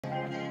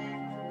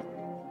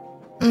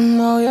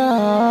Oh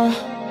yeah.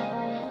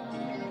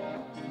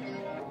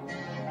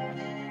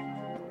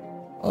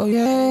 Oh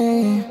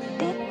yeah.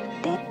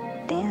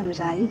 Damn,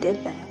 Sal, you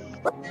did that.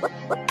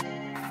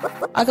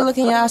 I can look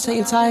in your eyes, say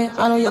you're tired.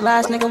 I know your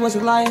last nigga was a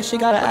liar. She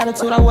got an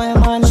attitude, I wouldn't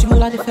mind. She moved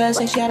like the feds,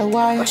 say she had a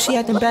wire. She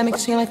acting bad, make it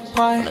seem like a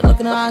choir.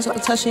 Look in her eyes, I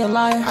can tell she a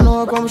liar. I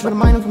know her grown, but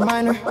remind of a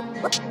minor.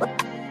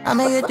 I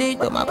make it deep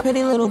with my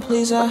pretty little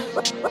pleaser.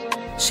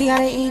 She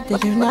gotta eat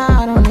dick, if not,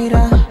 I don't need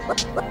her.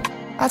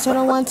 I told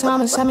her one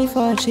time and sent me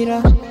for a cheater.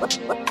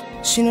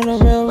 She knew the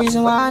real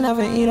reason why I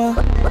never eat her.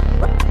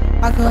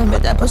 I could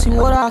admit that pussy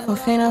water, I could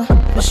faint her,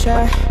 for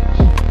sure.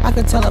 I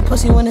could tell her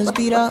pussy when it's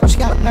beat up, she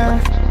got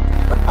nerve.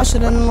 I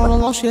should've known all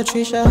along she a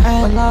treasure. I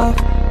had love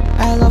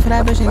for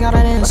that bitch, ain't got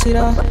I didn't see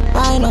her.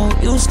 I know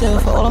you still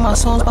for all of my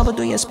songs, Papa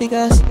through your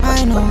speakers.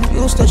 I know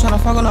you still tryna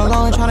fuck on the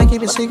low and tryna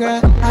keep it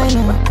secret. I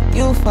know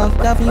you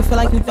fucked up and you feel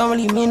like you don't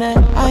really mean it.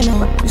 I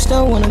know you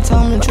still wanna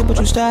tell me the truth, but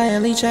you still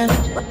ain't leeching.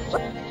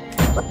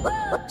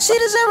 She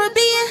deserve a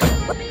beating,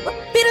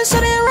 beat her so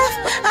damn rough,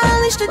 I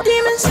unleashed the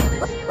demons.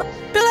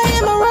 Feel like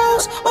in my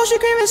rose, oh she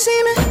creaming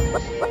semen.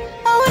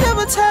 I would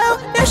never tell,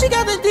 yeah she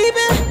got the deep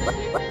end.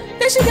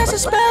 Yeah she got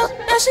the spell,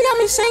 now she got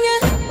me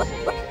singing.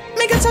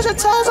 Make her touch her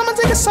toes, I'ma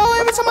take her soul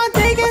every time I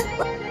dig it.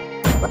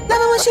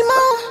 Love it when she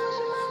moan,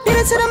 beat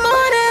it to the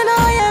morning,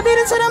 oh yeah, beat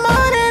it to the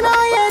morning,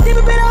 oh yeah, deep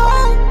up in the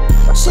hole.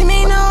 She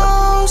mean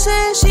no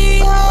sense,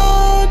 she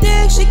hold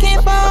dick, she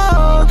can't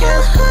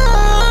focus.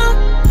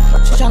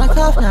 She tryna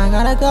cuff, now I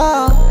gotta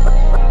go.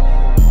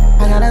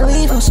 I gotta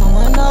leave for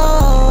someone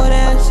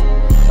notice.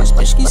 This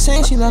bitch keep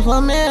saying she love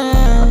her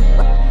man.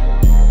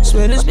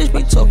 Swear this bitch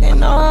be talking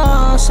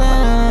nonsense.